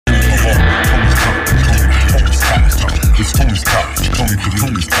Tony's top.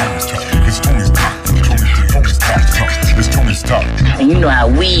 Tony's top. It's Tony's top. Tony's top. It's Tony's top. And you know how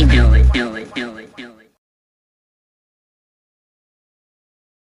we do it.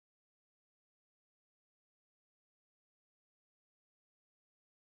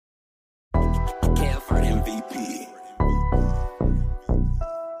 MVP.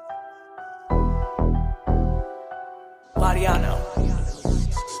 Varrio.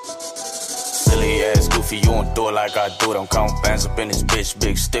 Silly ass goofy, you don't do it like I do it. I'm counting bands up in this bitch,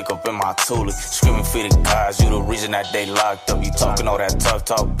 big stick up in my toolie. Screaming for the guys, you the reason that they locked up. You talking all that tough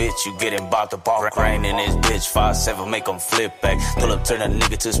talk, bitch, you getting bout the ball. Rain in this bitch, 5'7", make them flip back. Pull up, turn a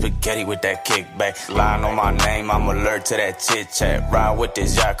nigga to spaghetti with that kickback. Lying on my name, I'm alert to that chit chat. Ride with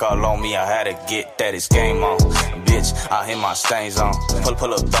this jack all on me, I had to get that, it's game on. Bitch, I hit my stains on.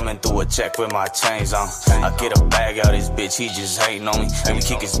 Pull up, thumbing through a check with my chains on. I get a bag out this bitch, he just hating on me. Let me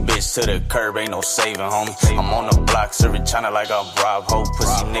kick his bitch to the curb, ain't no saving, homie. I'm on the block, serving China like I'm Rob Ho.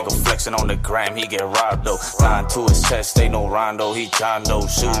 Pussy nigga flexing on the gram, he get robbed though. Lying to his chest, ain't no rondo, he John Doe.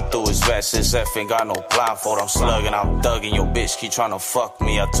 Shooting through his vest, his F ain't got no blindfold. I'm slugging, I'm thugging, your bitch keep tryna fuck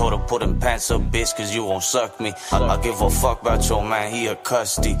me. I told her put them pants up, bitch, cause you won't suck me. I give a fuck about your man, he a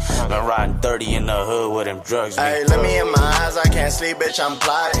custody. Been riding dirty in the hood with them drugs, me. Hey, let me in my eyes, I can't sleep, bitch, I'm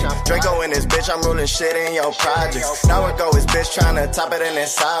plotting. Draco in this bitch, I'm ruling shit in your projects. Now it go, his bitch tryna top it and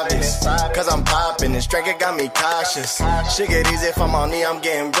it's obvious. Cause I'm popping, this drink it got me cautious. Shit get easy if I'm on E, I'm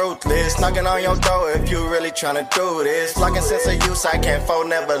getting ruthless. Knocking on your door if you really tryna do this. Blocking sense of use, I can't fold,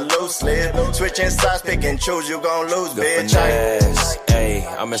 never loose lid. Switching sides, pick and choose, you gon' lose, the bitch. Finesse, ayy,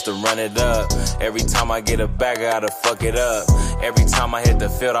 I must to run it up. Every time I get a bag, I gotta fuck it up. Every time I hit the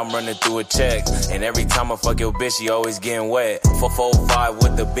field, I'm running through a check. And every time I fuck your bitch, she always getting wet. 445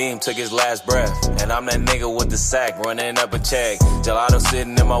 with the beam, took his last breath. And I'm that nigga with the sack, running up a check. Gelato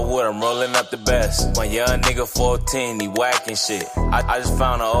sitting in my wood, I'm rolling up the best. My young nigga 14, he whacking shit. I just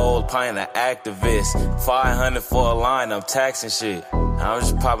found an old pint of activist. 500 for a line, I'm taxing shit. I'm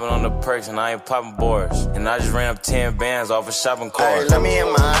just popping on the perks and I ain't popping boards. And I just ran up 10 bands off a shopping cart. Hey, let me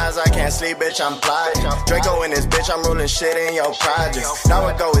in my eyes, I can't sleep, bitch, I'm plotting. Draco in this bitch, I'm ruling shit in your projects. Now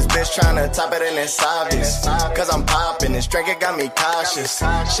it go, his bitch tryna top it and it's obvious. Cause I'm popping, this drink it got me cautious.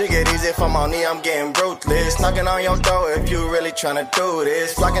 Shit get easy if I'm on E, I'm getting ruthless. Knocking on your door if you really tryna do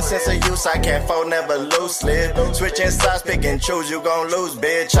this. Blocking sense of use, I can't fold, never loose lid. Switching sides, pick and choose, you gon' lose,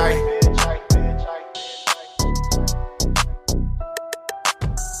 bitch.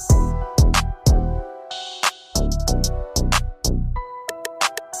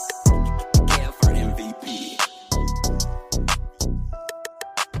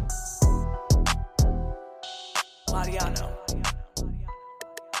 Varrio.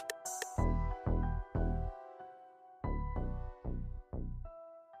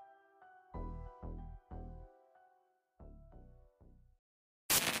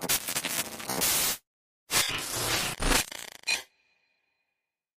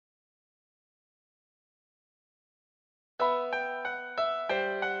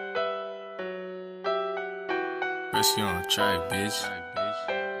 Rest you on track, bitch.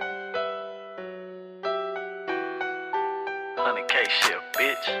 100K shit,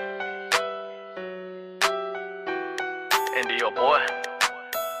 bitch. Into your boy.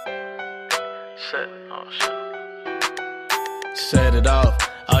 Shit. Oh shit. Set it off.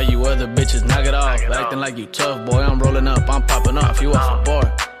 All you other bitches, knock it off. Acting like you tough, boy. I'm rolling up, I'm popping off. You off a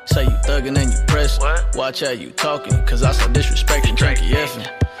bar. Say you thuggin' and you pressing. Watch how you talking, cause I saw disrespect and janky effing.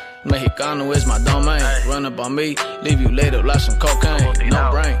 Mexicano is my domain. Run up on me, leave you later like some cocaine. No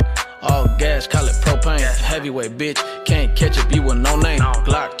brain, all gas, call it propane. Heavyweight bitch, can't catch up, you with no name.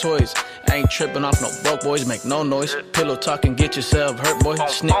 Glock toys, ain't tripping off no broke boys, make no noise. Pillow talking, get yourself hurt, boy.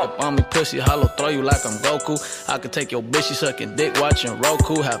 Sneak up on me, pussy, hollow, throw you like I'm Goku. I could take your bitch, she sucking dick, watching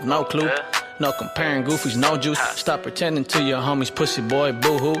Roku, have no clue. No comparing goofies, no juice. Stop pretending to your homies, pussy boy,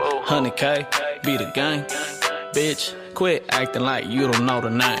 boo-hoo. 100K, be the gang, bitch. Quit acting like you don't know the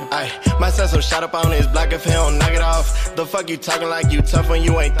name. Ay, my son so shot up on his block if he don't knock it off. The fuck you talking like you tough when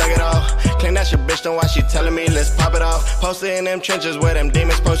you ain't thug it off. Claim that's your bitch, then why she telling me let's pop it off. Posted in them trenches where them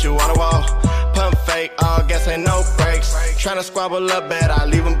demons post you on the wall. Pump fake, all gas ain't no brakes. Tryna squabble up bad, I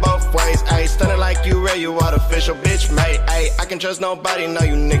leave them both ways. Ayy, stunning like you real, you artificial bitch, mate. Ayy, I can trust nobody, know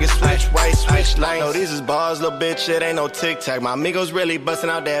you niggas switch ways, switch lanes. No, these is bars, little bitch, it ain't no tic-tac. My amigos really busting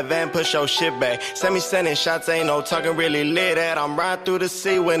out that van, push your shit back. Send me sending shots, ain't no talking, really lit at. I'm riding through the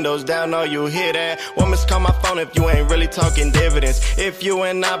sea, windows down, know you hear that. Woman's call my phone if you ain't really talking dividends. If you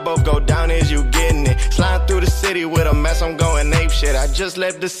and I both go down, is you getting it? Sliding through the city with a mess, I'm going ape shit. I just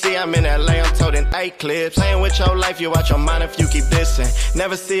left the sea, I'm in LA, I'm toting fake clips. Playing with your life, you watch your mind if you keep dissing.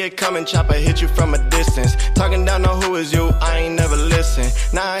 Never see it coming, chopper hit you from a distance. Talking down on who is you, I ain't never listen.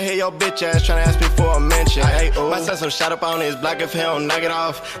 Now I hear your bitch ass tryna ask me for a mention. Hey, ooh. My son some shot up on his block if he don't knock it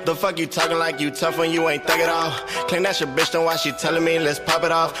off. The fuck you talking like you tough when you ain't thug it all. Claim that's your bitch, then why she telling me let's pop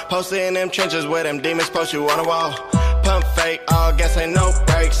it off. Posted in them trenches where them demons post you on the wall. Pump fake, all gas ain't no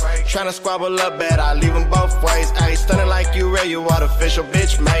brakes. Tryna squabble up bad, I leave them both ways. Ayy, stunning like you real, you artificial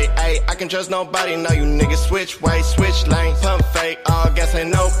bitch mate. Ayy, I can trust nobody, know you niggas switch ways, switch lanes. Pump fake, all gas ain't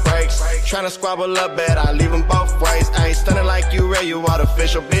no brakes. Tryna squabble up bad, I leave them both ways. Ayy, stunning like you real, you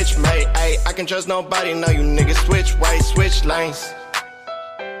artificial bitch mate. Ayy, I can trust nobody, know you niggas switch ways, switch lanes.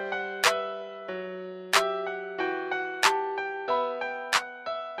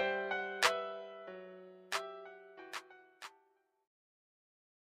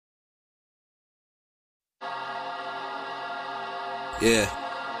 Yeah.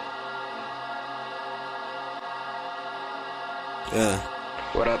 Yeah.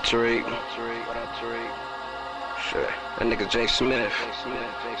 What up, Tariq? Shit. That nigga Jay Smith.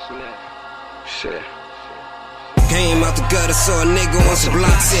 Shit. Came out the gutter, saw a nigga on some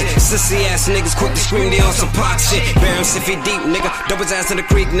block shit. Sissy ass niggas quick to scream, they on some pop shit. Bear him 6 feet deep, nigga. Dump his ass in the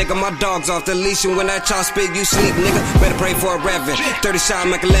creek, nigga. My dog's off the leash, and when that child spit, you sleep, nigga. Better pray for a reverend. 30 shot,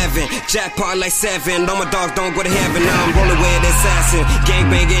 make 11. Jackpot like 7. All my dogs don't go to heaven. Now I'm rolling with assassin.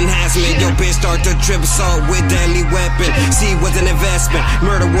 Gangbang enhancement. Yo, bitch start to trip assault with deadly weapon. See, was an investment.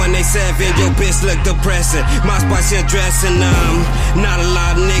 Murder 187. Yo, bitch look depressing. My spot shit dressing. Not a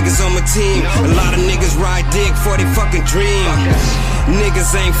lot of niggas on my team. A lot of niggas ride dick for they fucking dream.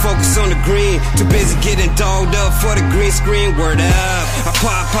 Niggas ain't focused on the green. Too busy getting dogged up for the green screen. Word up. I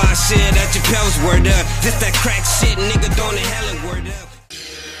pop shit at your pals. Word up. This that crack shit, nigga. Don't in hell and word up.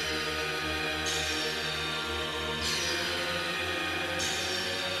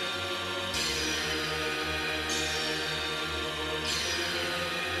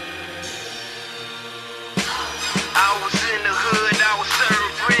 I was in the hood, I was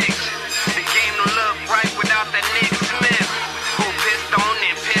serving bricks. The game don't look right without that nigga Smith. Who pissed on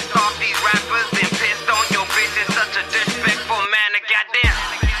and pissed off these rappers, then pissed on your bitch. It's such a disrespectful manner. Goddamn.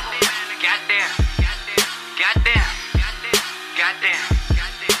 Goddamn. Goddamn. Goddamn.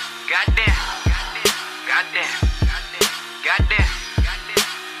 Goddamn. Goddamn. Goddamn.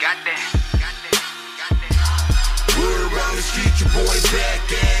 Goddamn. Word around the street, your boy back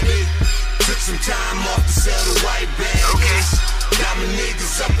at it. Took some time off to sell the white bags. Okay. Got my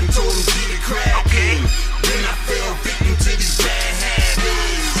niggas up and told them get it crackin'. Okay. Then I fell victim to these bad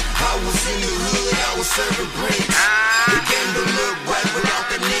habits. I was in the hood, I was serving bricks. The game don't look right without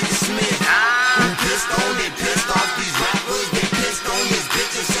that nigga Smith. Who pissed on, they pissed off these rappers. They pissed on this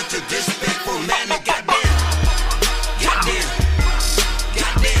bitch in such a disrespectful manner. Goddamn. Goddamn.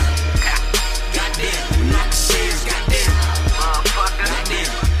 Goddamn. Goddamn. When I can say is goddamn. Motherfucker. Goddamn.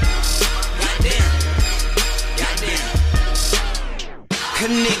 Goddamn. Goddamn. A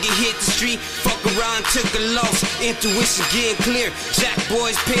nigga hit the street, fuck around, took a loss. Intuition getting clear, Jack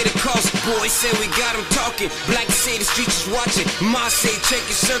boys pay the cost. Boys say we got them talking, black say the streets is watching. Ma say check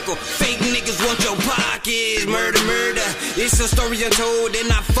your circle, fake niggas want your pockets. Murder, murder, it's a story untold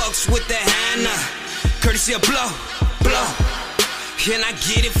and I fucks with the Hannah. Courtesy of blow, blow. Can I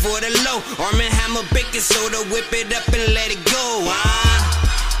get it for the low? Arm and hammer, baking soda, whip it up and let it go.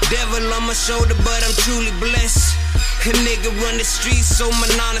 Devil on my shoulder, but I'm truly blessed. A nigga run the streets, so my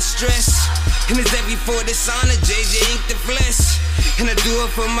nana stress. And it's heavy for dishonor, JJ ink the flesh. And I do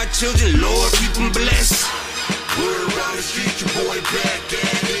it for my children, Lord, keep them blessed. Word around the street, your boy back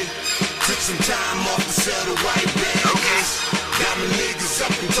at it. Took some time off to sell the white bags. Okay. Got my niggas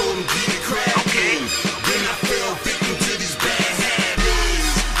up and told them get it crackin'. Okay. Then I fell victim to these bad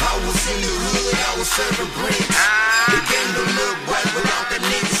habits. I was in the hood, I was serving bricks. The game don't look right without that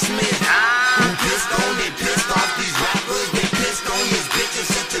nigga Smith. Who pissed on, they pissed off these rappers. They pissed on this bitch in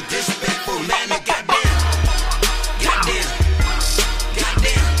such a disrespectful manner. Goddamn. Goddamn.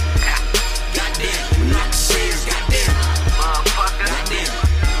 Goddamn. Goddamn. When I can say is goddamn. Motherfucker. Goddamn.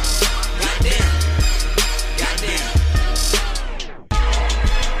 Goddamn. Goddamn.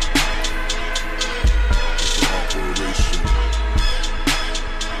 It's the operation.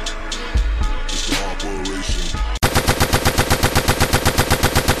 It's the operation.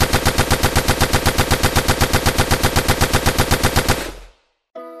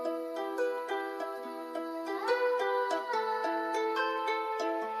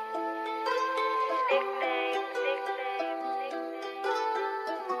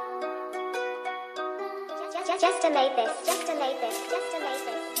 Just to make this, just to make this, just to make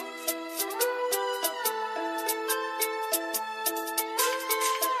this.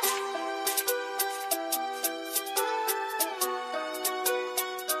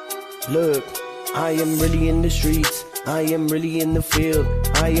 Look, I am really in the streets, I am really in the field,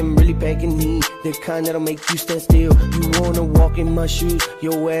 I am really packing heat, the kind that'll make you stand still. You wanna walk in my shoes,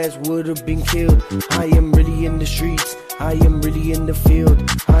 your ass would've been killed. I am really in the streets, I am really in the field,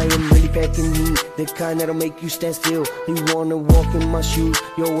 I am really packing heat, the kind that'll make you stand still. You wanna walk in my shoes,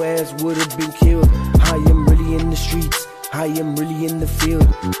 your ass would've been killed. I am really in the streets, I am really in the field,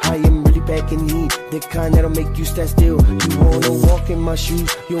 I am really packing heat, the kind that'll make you stand still. You wanna walk in my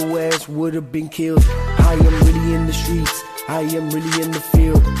shoes, your ass would've been killed. I am really in the streets, I am really in the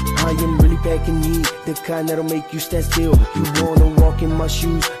field, I am really packing heat, the kind that'll make you stand still. You wanna walk in my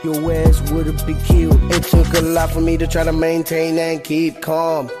shoes, your ass would've been killed. It took a lot for me to try to maintain and keep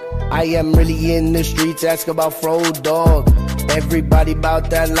calm. I am really in the streets, ask about Fro Dog. Everybody bout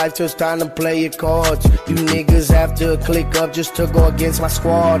that life till it's time to play your cards. You niggas have to click up just to go against my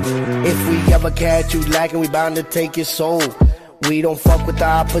squad. If we ever catch you lacking, we bound to take your soul. We don't fuck with the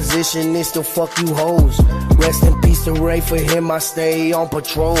opposition, they still fuck you hoes. Rest in peace to Ray, for him I stay on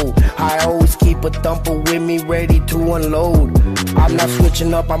patrol. I always keep a thumper with me ready to unload. I'm not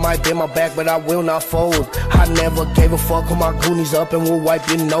switching up, I might bend my back but I will not fold. I never gave a fuck, on my goonies up and we'll wipe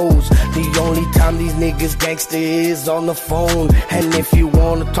your nose. The only time these niggas gangsta is on the phone. And if you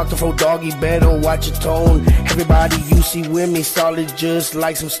wanna talk to Fro Dog, you better watch your tone. Everybody you see with me solid just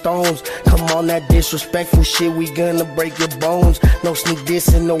like some stones. Come on, that disrespectful shit, we gonna break your bones. No sneak diss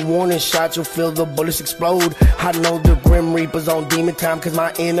and no warning shots, you'll feel the bullets explode. I know the Grim Reaper's on demon time, cause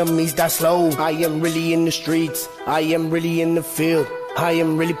my enemies die slow. I am really in the streets, I am really in the field, I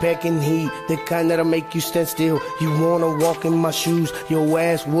am really packing heat, the kind that'll make you stand still. You wanna walk in my shoes, your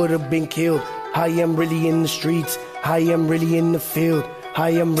ass would've been killed. I am really in the streets, I am really in the field,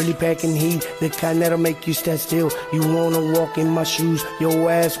 I am really packing heat, the kind that'll make you stand still. You wanna walk in my shoes,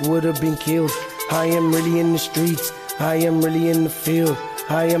 your ass would've been killed. I am really in the streets, I am really in the field,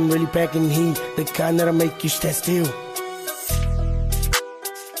 I am really packing heat, the kind that'll make you stand still.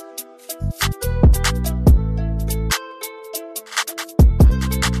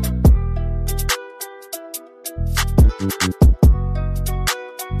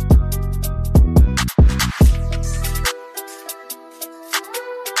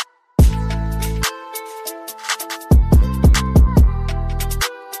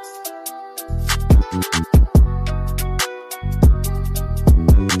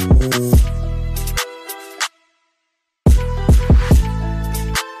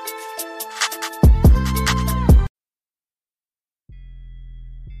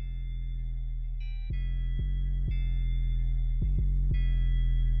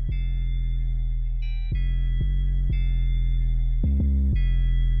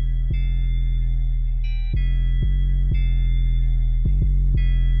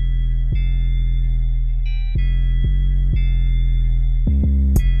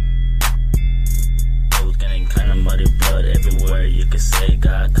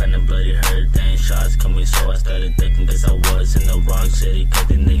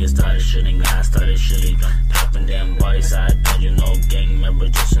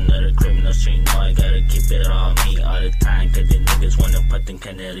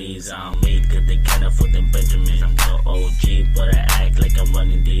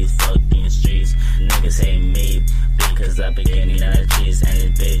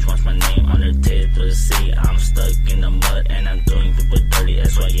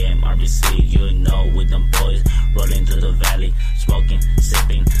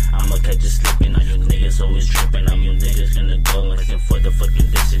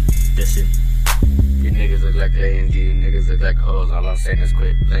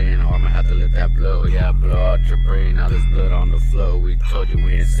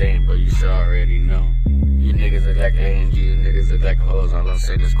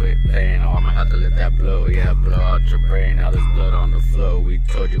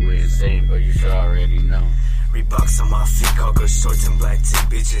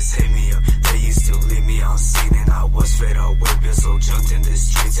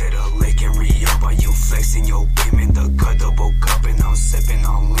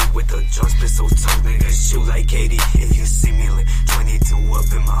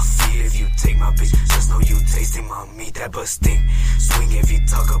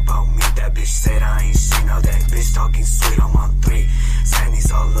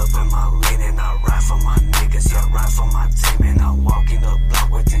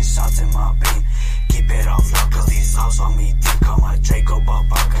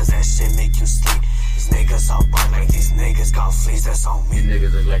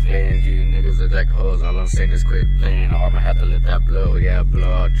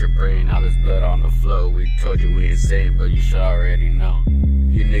 Told you we insane, but you should already know.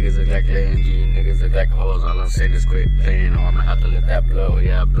 You niggas look like ANG, niggas is like hoes. All I'm saying is quit playing, or I'ma have to let that blow.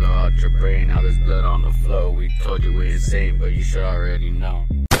 Yeah, blow out your brain. Now there's blood on the floor. We told you we're insane, but you should already know.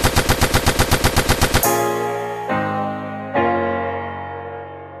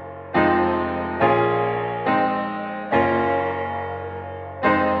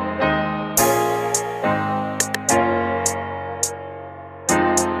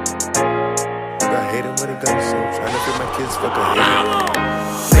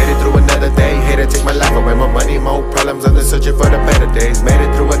 Take my life away, more money, more problems. I'm just searching for the better days. Made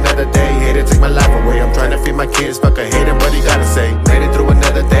it through another day, hate it, take my life away. I'm trying to feed my kids, fuck I hate him, what he gotta say. Made it through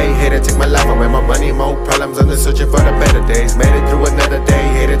another day, hate it, take my life away. More money, more problems. I'm just searching for the better days. Made it through another day,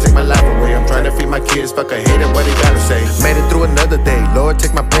 hate it, take my life away. I'm trying to feed my kids, fuck I hate him, what he gotta say. Made it through another day, Lord,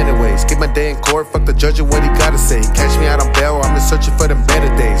 take my pen away. Skip my day in court, fuck the judge and what he gotta say. Catch me out on bail, I'm just searching for them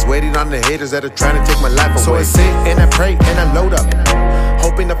better days. Waiting on the haters that are trying to take my life away. So I sit and I pray and I load up,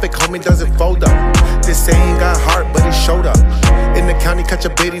 hoping a fake homie doesn't fold up. This saying got heart, but he showed up. In the county, catch a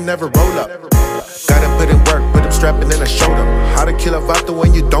bait, he never roll up. Gotta put in work, put him strapping and I showed him how to kill a vato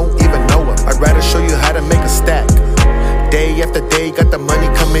when you don't even know him. I'd rather show you how to make a stack. Day after day, got the money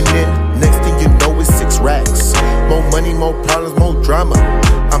coming in. Next thing you know, it's 6 racks. More money, more problems, more drama.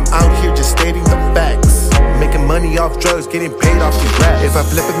 I'm out here just stating the facts. Making money off drugs, getting paid off these raps. If I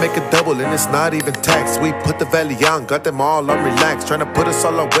flip it, make it double, and it's not even tax. We put the valley on, got them all on relax. Trying to put us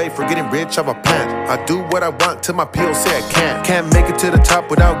all away for getting rich off a plant. I do what I want till my PO say I can't. Can't make it to the top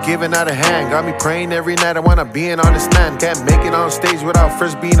without giving out a hand. Got me praying every night, I wanna be an honest man. Can't make it on stage without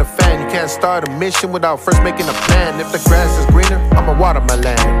first being a fan. You can't start a mission without first making a plan. If the grass is greener, I'ma water my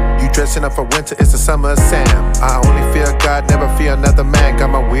land. You dressing up for winter, it's the summer of Sam. I only fear God, never fear another man.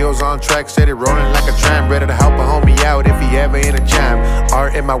 Got my wheels on track, steady rolling like a tram. Ready to help a homie out if he ever in a jam.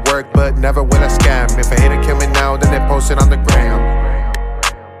 Art in my work, but never will I scam. If a hater kill me now, then they post it on the gram.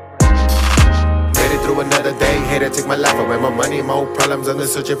 Made it through another day, hate it, take my life away. More money, more problems, I'm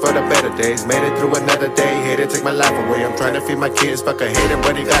just searching for the better days. Made it through another day, hate it, take my life away. I'm trying to feed my kids, fuck I hate him,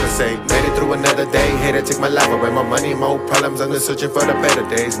 what he gotta say. Made it through another day, hate it, take my life away. More money, more problems, I'm just searching for the better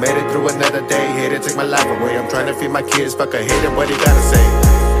days. Made it through another day, hate it, take my life away. I'm trying to feed my kids, fuck I hate him, what he gotta say.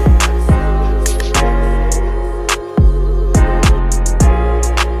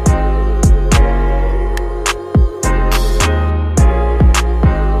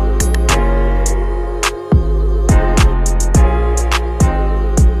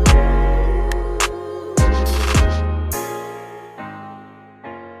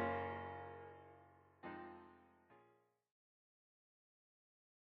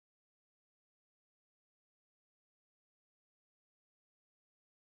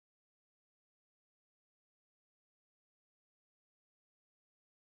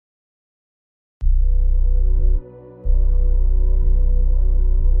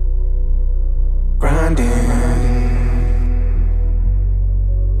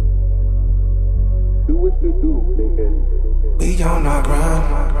 We on our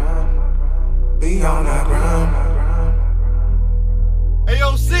grind. We on our grind.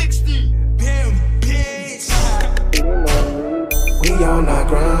 Ayo, 60. Damn, bitch. We on our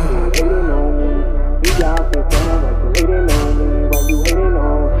grind. We out here grind, why you hating on me? Why you hating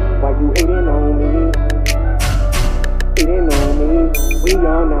on? Why you hating on me? Hating on me. We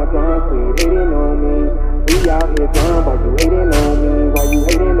on our grind, quit hating on me. We out here grind, why you hating on me? Why you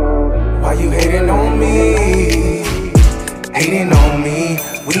hating on? Why you hating on me? Hating on me.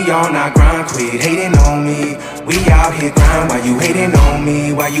 We on our grind, quit hating on me. We out here grind, why you hating on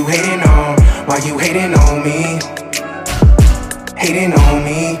me? Why you hating on? Why you hating on me? Hating on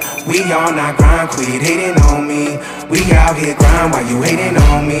me. We on our grind, quit hating on me. We out here grind, why you hating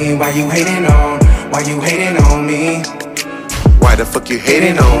on me? Why you hating on? Why you hating on me? Why the fuck you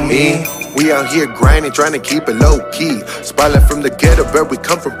hating on me? We out here grinding, trying to keep it low key. Spotlight from the ghetto, but we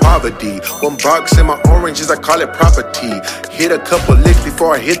come from poverty. One box in my oranges, I call it property. Hit a couple licks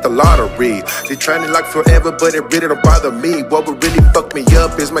before I hit the lottery. They trying to lock forever, but it really don't bother me. What would really fuck me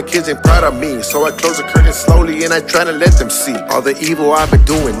up is my kids ain't proud of me. So I close the curtain slowly and I try to let them see all the evil I've been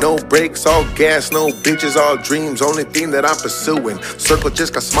doing. No breaks, all gas, no bitches, all dreams. Only thing that I'm pursuing. Circle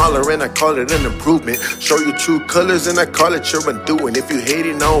just got smaller and I call it an improvement. Show you true colors and I call it your undoing. If you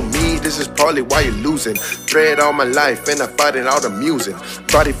hating on me, this is is probably why you're losing. Thread all my life and I fight it out amusing.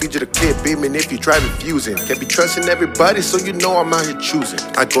 Body feed you the clip, beaming if you try refusing. Can't be trusting everybody, so you know I'm out here choosing.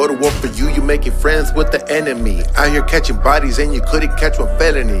 I go to war for you, you making friends with the enemy. Out here catching bodies and you couldn't catch one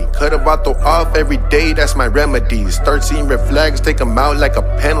felony. Cut a vato off every day, that's my remedy. Start seeing red flags, take them out like a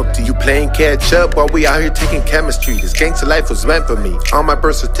penalty. You playing catch up while we out here taking chemistry. This gangster life was meant for me. On my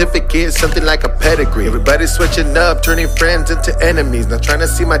birth certificate, something like a pedigree. Everybody's switching up, turning friends into enemies. Not trying to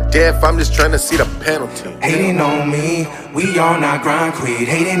see my death, I'm just trying to see the penalty. Hating on me, we on our grind, quit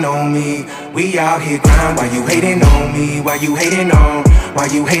hating on me. We out here grind, why you hating on me? Why you hating on? Why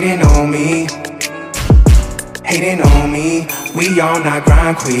you hating on me? Hating on me, we on our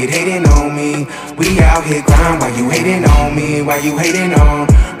grind, quit hating on me. We out here grind, why you hating on me? Why you hating on?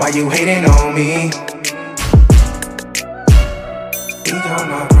 Why you hating on me? We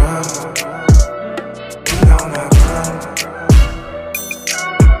on our grind, we on our grind.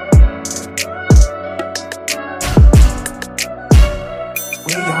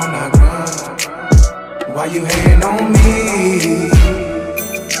 We on our grind, why you hating on me?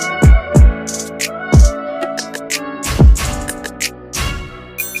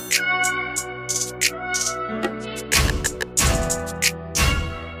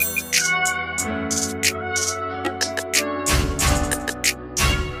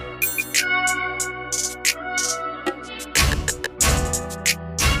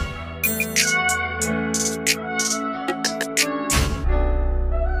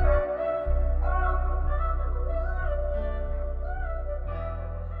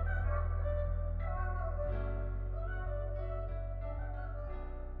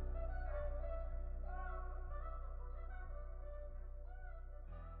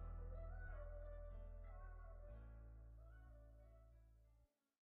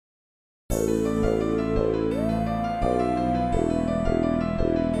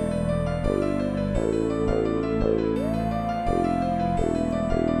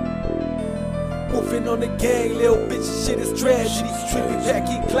 Wolfing on the gang, little bitch, shit is tragedy. Trippy back,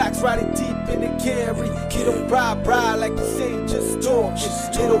 he clocks riding deep in the carry. Kid don't ride like you say, just talk.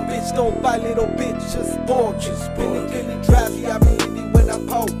 Little bitch don't bite, little bitch just bark. Billy drive, yeah, I be leaning when I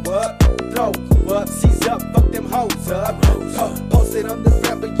pull up. Throw up, seize up, fuck them hoes up. Post it on the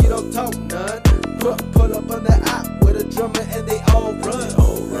ground, but you don't talk none. Pull up on the op with a drummer and they all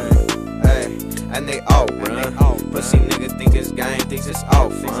run. Hey, and they all run. Pussy niggas think it's game, thinks it's all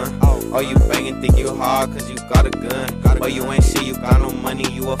fun. Oh, you bangin', think you hard cause you got a gun. But you ain't shit, you got no money,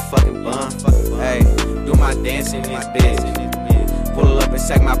 you a fucking bum. Hey, do my dance in this bitch. Pull up and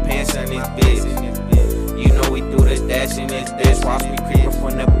sack my pants in this bitch. You know we do the dash in this bitch. Watch me creep up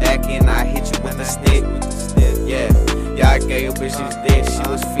on the back and I hit you with a stick. Yeah, I gave your bitch this dick. She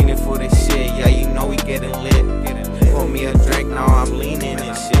was feeling for this shit. Yeah, you know we getting lit. Pour me a drink, now I'm leaning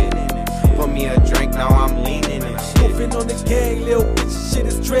and shit. Pour me a drink, now I'm leaning and shit. Moving on the gang, little bitch, shit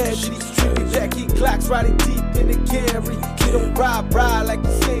is tragedy. Trippy back, he clocks riding deep in the carry. Kid don't ride like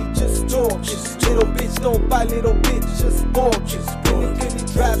you say, just talk. Little bitch don't bite, little bitch just bark. Billy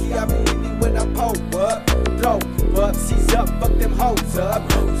drive, yeah, I be leaning when I pull up. Throw up, seize up, fuck them hoes up.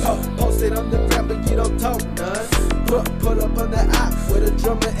 Post it on the ground, but you don't talk none. Pull up on the op with a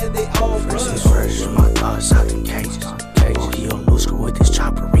drummer and they all run. Fresh, my thoughts out in cages. Oh, he a loser with this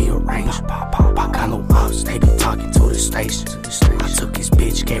chopper rearranged. Pop got no ops, they be talking to the station. I took his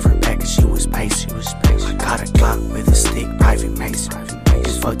bitch, gave her back and she was pacing. I got a Glock with a stick, private mason.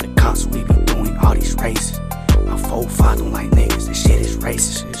 Just fuck the cops, we be doing all these races. My 4-5 don't like niggas, this shit is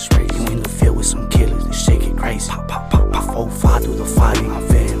racist. You in the field with some killers, this shit get crazy. My 4-5 through the fighting, I'm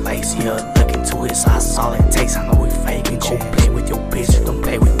feeling lazy. Look into his eyes, it's all it takes. I know we faking. Go play with your bitch, don't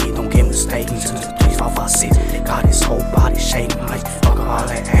play with me, don't get mistaken. 2, 3, 4, 5, 6, they got his whole body shaking. Like fuck all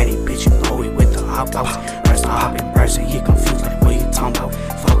that addy, bitch, you know we with the hop out. Press the hop in person, he confused like what you talking about.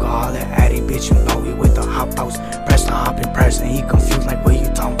 Fuck all that addy, bitch, you know we with the hop out. Press the hop in person, he confused like what you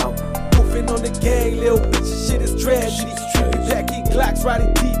talking about. Moving on the gang, little bitch, shit is tragedy. Trippy back, he clocks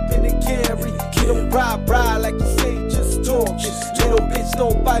riding deep in the carry. Kid don't ride like you say, just talk. Little bitch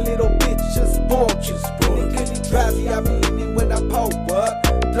don't bite, little bitch just bark. Billy drive, yeah, I be leaning when I pull up.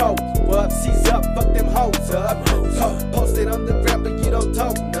 Throw up, seize up, fuck them hoes up. Post it on the ground, but you don't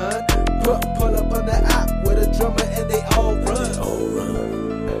talk none. Pull up on the op with a drummer and they all run.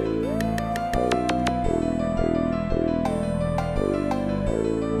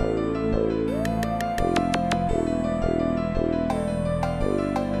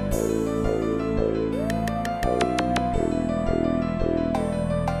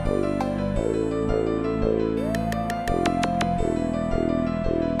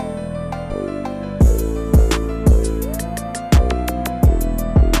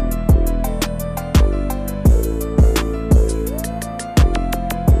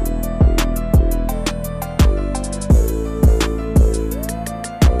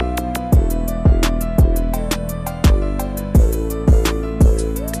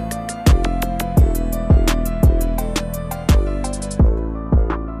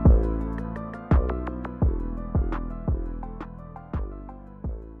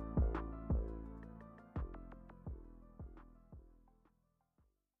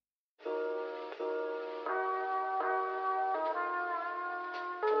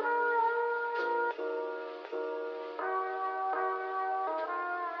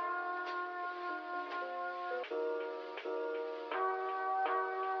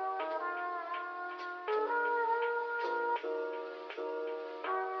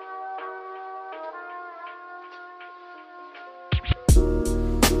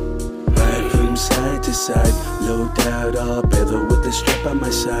 to side, low doubt all better with the strap on my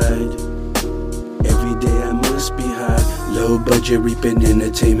side. Every day I must be high, low budget reaping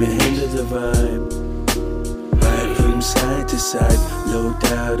entertainment, handle the vibe. Ride from side to side, low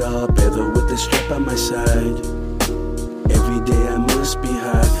doubt all better with the strap on my side. Every day I must be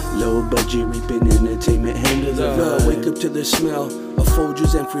high, low budget reaping entertainment, handle the vibe. Wake up to the smell of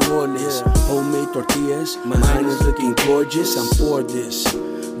Folgers and frijoles, homemade tortillas, my mind is looking gorgeous, I'm for this.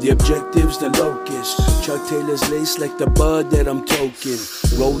 The objective's the locust, Chuck Taylor's lace like the bud that I'm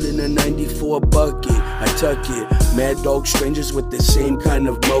toking. Rolling a 94 bucket, I tuck it. Mad dog strangers with the same kind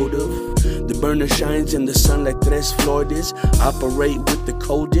of motive. The burner shines in the sun like Tres Flores. Operate with the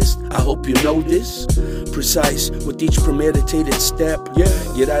coldest, I hope you know this. Precise with each premeditated step.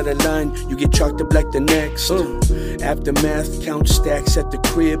 Get out of line, you get chalked up like the next. Aftermath, count stacks at the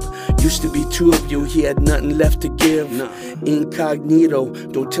crib. Used to be two of you, he had nothing left to give. Incognito,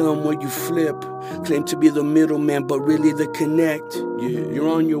 don't tell him where you flip. Claim to be the middleman, but really the connect. You're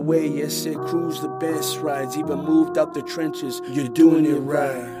on your way, yes, it cruise the best rides. Even moved out the trenches, you're doing it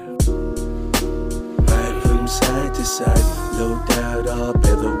right. Ride from side to side, low doubt all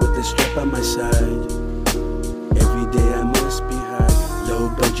better with the strap on my side. Every day I must be high, low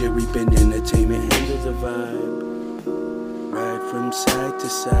budget reaping entertainment, handle the vibe. Ride from side to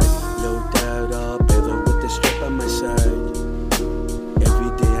side, low doubt all better with the strap on my side.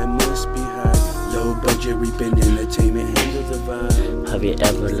 Every day I must be high, low budget reaping entertainment, handle the vibe. Have you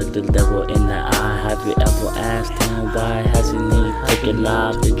ever looked the devil in the eye? Have you ever asked him why hasn't he taken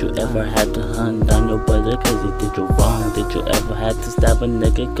life? Did you ever have to hunt down your brother cause he did you wrong? Did you ever have to stab a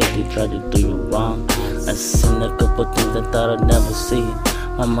nigga cause he tried to do you wrong? I seen a couple things I thought I'd never see.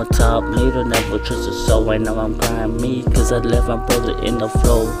 I'm a top leader, never trust a soul. Right now I'm crying me cause I left my brother in the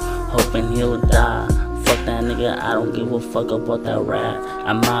flow, hoping he'll die. Fuck that nigga, I don't give a fuck about that rap.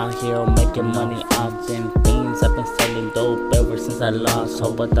 I'm out here making money off them things. I've been selling dope ever since I lost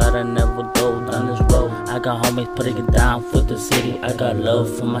hope. I thought I never go down this road. I got homies putting it down for the city. I got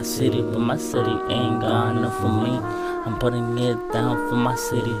love for my city, but my city ain't got enough for me. I'm putting it down for my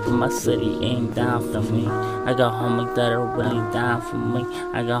city, but my city ain't down for me. I got homies that are really down for me.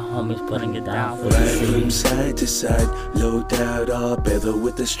 I got homies putting it down for the city. From side to side, low doubt all better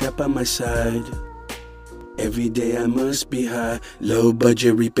with the strap on my side. Every day I must be high, low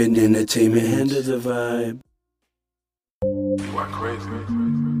budget reaping entertainment, handle the vibe. You are crazy.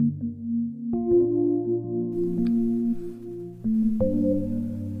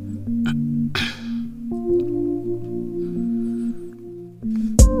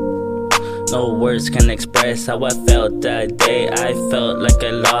 No words can express how I felt that day. I felt like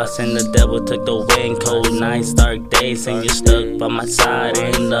I lost and the devil took the win. Cold nights, dark days, and you're stuck by my side.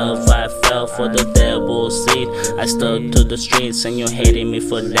 In love, I fell for the devil's seed. I stuck to the streets and you hated me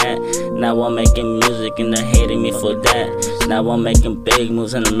for that. Now I'm making music and they're hating me for that. Now I'm making big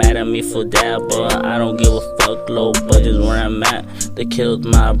moves and they're mad at me for that. But I don't give a fuck, low budget's where I'm at. They killed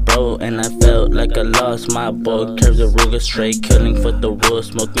my bro and I felt like I lost my boy. Curves the Ruger straight, killing for the rules.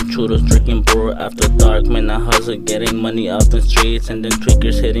 Smoking churros, drinking brewer after dark. Man, I hustle, getting money off the streets. And then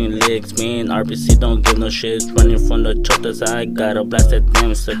tweakers hitting licks. Me and RBC don't give no shit. Running from the chotas, I gotta blast at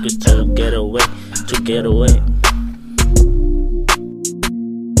them suckers to get away, to get away.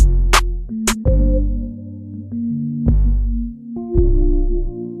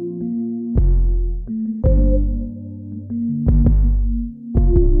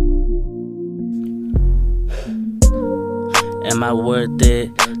 Am I worth it?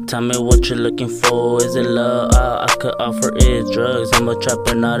 Tell me what you're looking for. Is it love? All I could offer is drugs. I'm a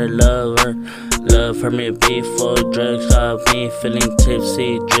trapper, not a lover. Love hurt me before drugs got me feeling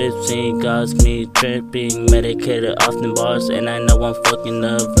tipsy, dripsy, got me tripping, medicated off the bars, and I know I'm fucking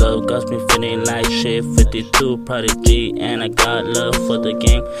up. Love got me feeling like shit. 52 prodigy, and I got love for the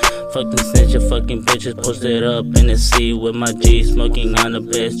game. Fucking snitch, your fucking bitches posted up in the sea with my G, smoking on the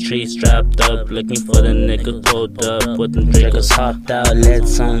best tree, strapped up, looking for the nigga pulled up with them drinkers hopped out, let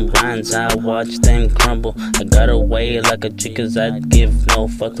some grinds, I watch them crumble. I got away like a chick, cause I give no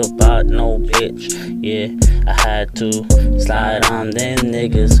fucks about no bitch. Yeah, I had to slide on them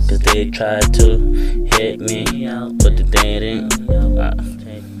niggas, cause they tried to hit me, but they didn't.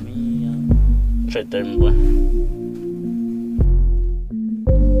 Straight there, boy.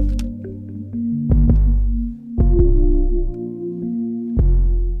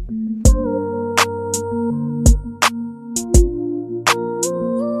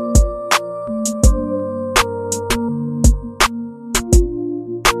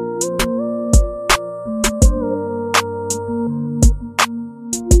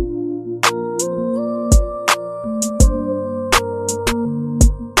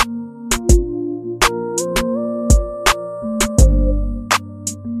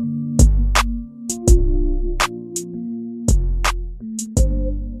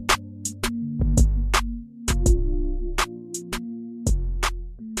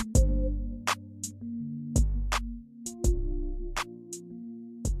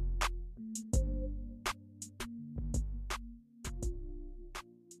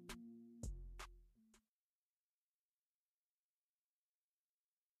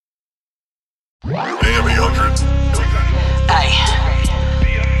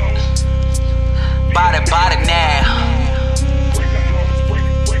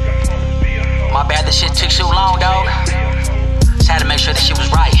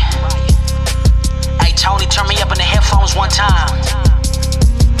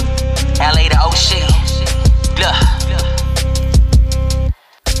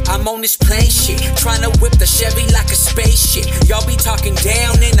 I'm on this plane shit, tryna whip the Chevy like a spaceship. Y'all be talking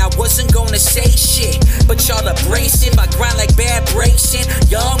down and I wasn't gonna say shit, but y'all abrasive, I grind like bad bracing.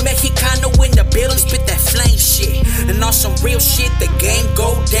 Young Mexicano in the building, spit that flame shit. And on some real shit, the game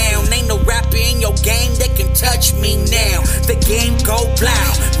go down. Ain't no rapper in your game that can touch me now. The game go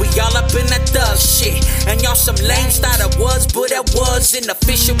loud, we all up in that thug shit. And y'all some lames thought I was, but I was in the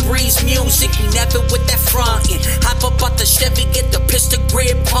Fisher Breeze music. We never with that frontin'. Hop up out the Chevy, get the pistol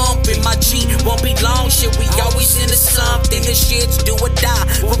grip pumping. My G won't be long shit, we always into something. This shit's do or die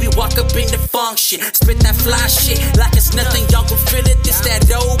when we walk up in the function. Spit that fly shit like it's nothing, y'all can feel it. This that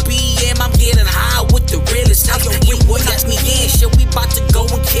OBM, I'm getting high with the realest. How you would ask me in shit, we bout to go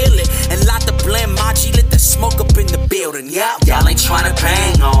and kill it. And light the blend, my G, let the smoke up in the building, yeah. Y'all ain't tryna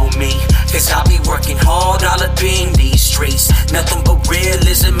bang on me, cause I be working hard all up in these streets. Nothing but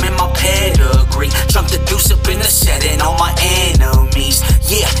realism in my pedigree. Jump the deuce up in the setting on my enemies.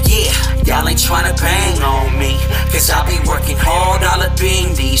 Yeah, yeah, y'all ain't tryna bang on me, cause I be working hard all up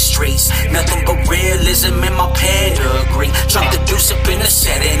in these streets. Nothing but realism in my pedigree. Jump the deuce up in the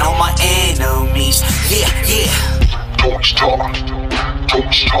setting on my enemies. Yeah, yeah. Don't stop.